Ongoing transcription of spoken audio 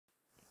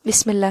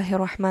بسم الله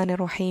الرحمن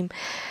الرحيم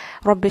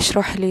رب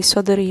اشرح لي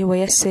صدري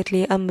ويسر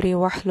لي أمري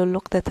واحلل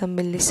عقدة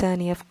من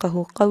لساني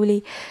يفقه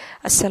قولي.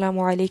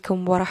 Assalamu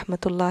alaikum wa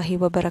rahmatullahi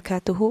wa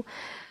barakatuhu.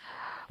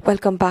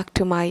 Welcome back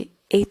to my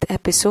 8th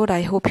episode.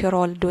 I hope you're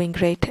all doing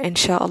great,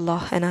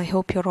 inshallah, and I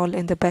hope you're all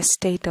in the best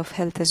state of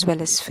health as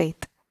well as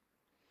faith.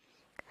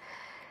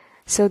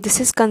 So this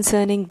is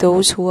concerning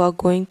those who are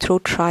going through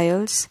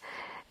trials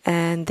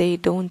and they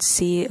don't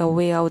see a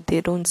way out,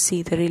 they don't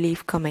see the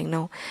relief coming.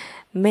 Now,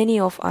 many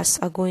of us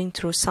are going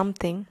through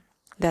something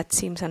that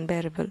seems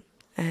unbearable,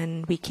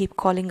 and we keep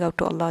calling out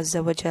to Allah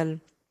Azza wa Jal.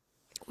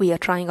 We are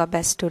trying our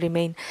best to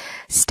remain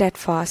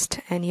steadfast,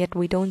 and yet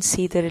we don't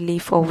see the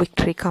relief or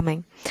victory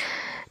coming.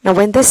 Now,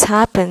 when this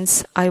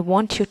happens, I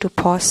want you to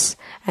pause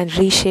and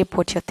reshape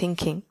what you're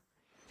thinking.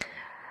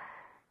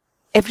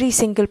 Every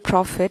single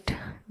prophet,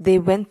 they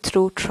went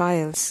through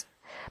trials,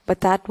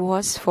 but that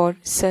was for a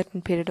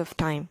certain period of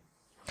time.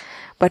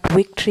 But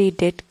victory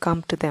did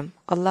come to them.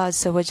 Allah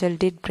Azza wa Jal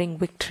did bring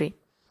victory.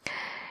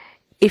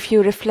 If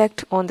you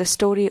reflect on the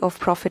story of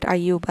Prophet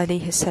Ayyub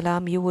alayhi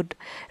salam, you would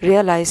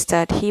realize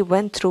that he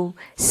went through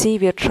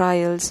severe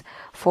trials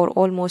for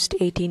almost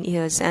 18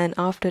 years. And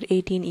after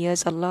 18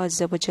 years, Allah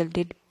Azza wa Jal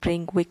did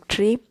bring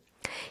victory.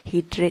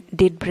 He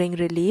did bring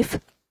relief.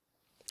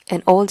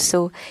 And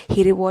also,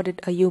 He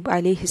rewarded Ayyub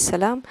alayhi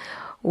salam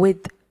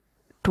with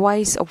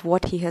twice of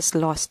what he has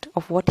lost,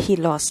 of what he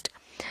lost.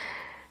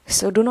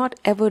 So do not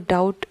ever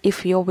doubt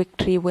if your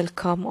victory will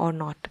come or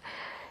not.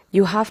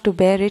 You have to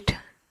bear it,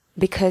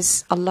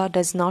 because Allah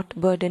does not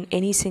burden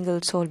any single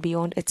soul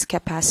beyond its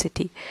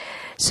capacity.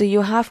 So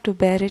you have to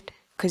bear it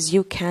because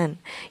you can.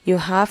 You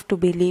have to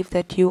believe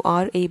that you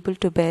are able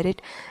to bear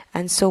it,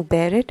 and so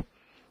bear it.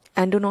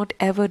 And do not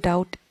ever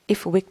doubt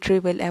if victory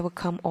will ever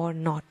come or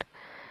not.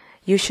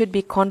 You should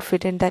be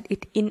confident that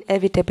it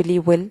inevitably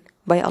will,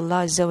 by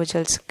Allah Azza wa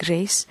Jal's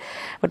grace.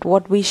 But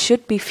what we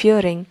should be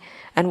fearing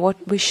and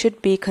what we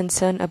should be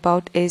concerned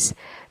about is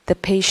the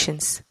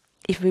patience.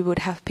 If we would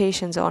have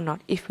patience or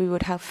not, if we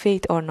would have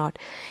faith or not,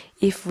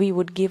 if we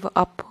would give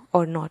up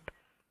or not.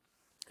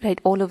 Right,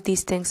 all of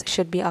these things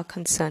should be our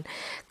concern,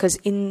 because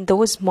in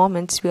those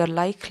moments we are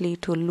likely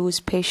to lose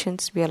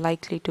patience, we are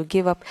likely to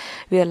give up,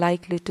 we are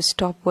likely to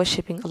stop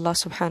worshipping Allah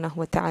subhanahu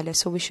wa ta'ala.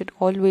 So we should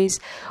always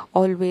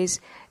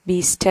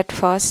be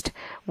steadfast.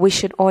 We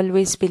should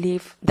always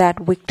believe that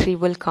victory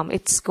will come.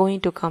 It's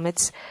going to come,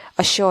 it's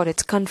assured,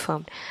 it's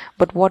confirmed.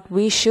 But what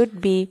we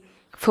should be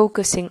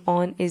focusing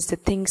on is the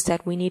things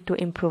that we need to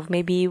improve.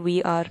 Maybe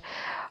we are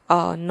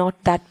not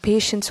that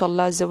patient, so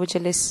Allah Azza wa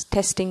Jalla is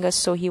testing us,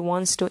 so He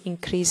wants to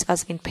increase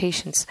us in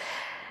patience,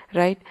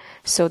 right?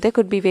 So there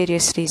could be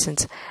various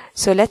reasons.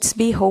 So let's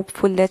be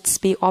hopeful, let's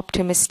be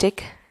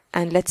optimistic,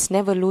 and let's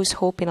never lose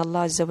hope in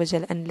Allah Azza wa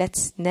Jalla, and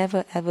let's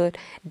never ever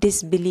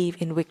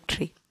disbelieve in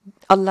victory.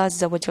 Allah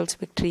Azza wa Jalla's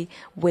victory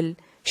will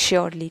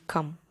surely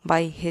come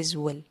by His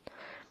will.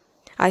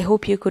 I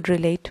hope you could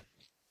relate.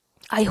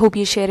 I hope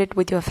you share it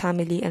with your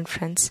family and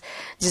friends.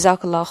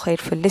 Jazakallah khair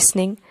for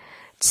listening.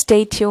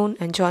 Stay tuned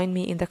and join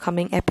me in the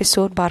coming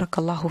episode.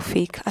 Barakallahu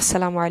feek.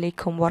 Assalamu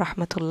alaikum wa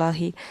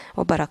rahmatullahi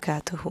wa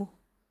barakatuhu.